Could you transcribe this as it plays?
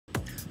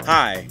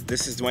Hi,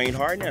 this is Duane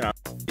Harden, and I'm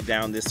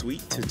down this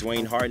week to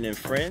Duane Harden and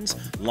Friends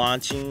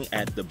launching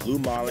at the Blue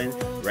Marlin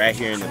right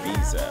here in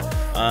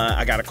Ibiza.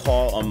 I got a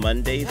call on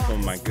Monday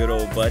from my good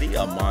old buddy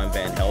Armand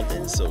Van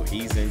Helden, so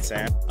he's in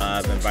town.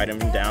 I've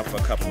invited him down for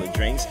a couple of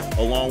drinks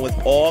along with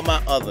all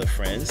my other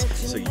friends,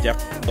 so you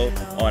definitely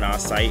go on our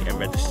site and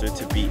register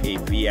to be a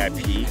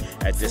VIP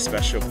at this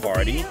special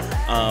party.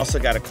 Also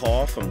got a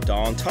call from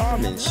Dawn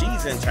Tarman.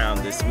 She's in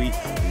town this week.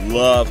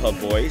 Love her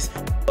voice.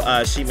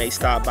 She may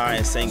stop by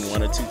and sing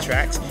 1 or 2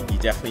 tracks. You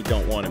definitely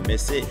don't want to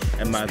miss it.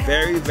 And my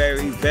very,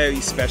 very, very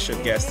special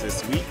guest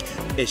this week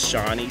is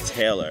Shawnee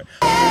Taylor.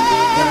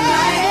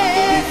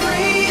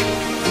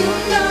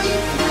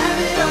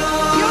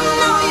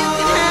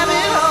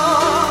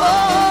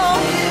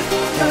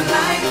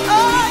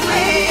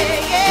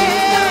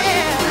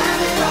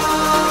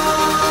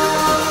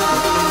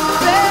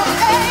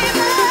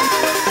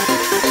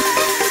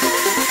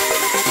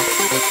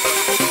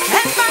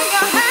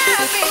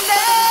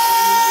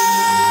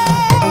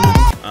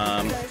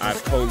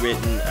 I've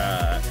co-written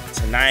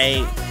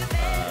Tonight,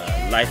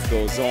 Life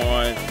Goes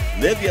On,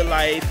 Live Your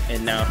Life,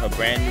 and now her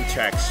brand new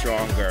track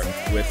Stronger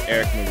with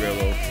Eric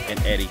Murillo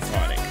and Eddie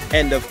Tonic.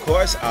 And of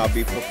course, I'll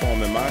be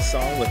performing my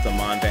song with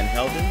Armand Van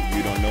Helden,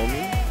 You Don't Know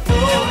Me.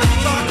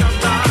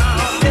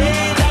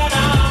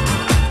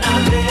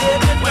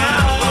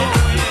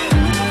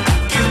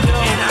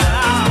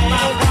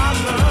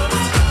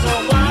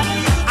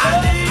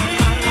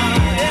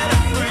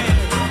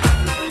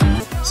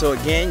 So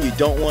again, you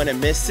don't want to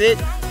miss it.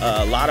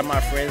 A lot of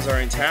my friends are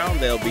in town.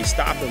 They'll be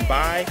stopping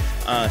by.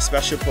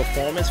 Special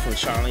performance from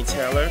Shawnee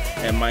Taylor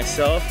and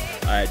myself,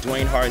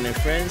 Duane Harden and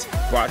Friends,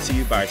 brought to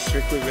you by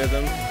Strictly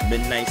Rhythm,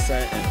 Midnight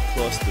Sun, and of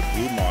course the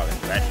Blue Marlin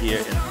right here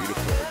in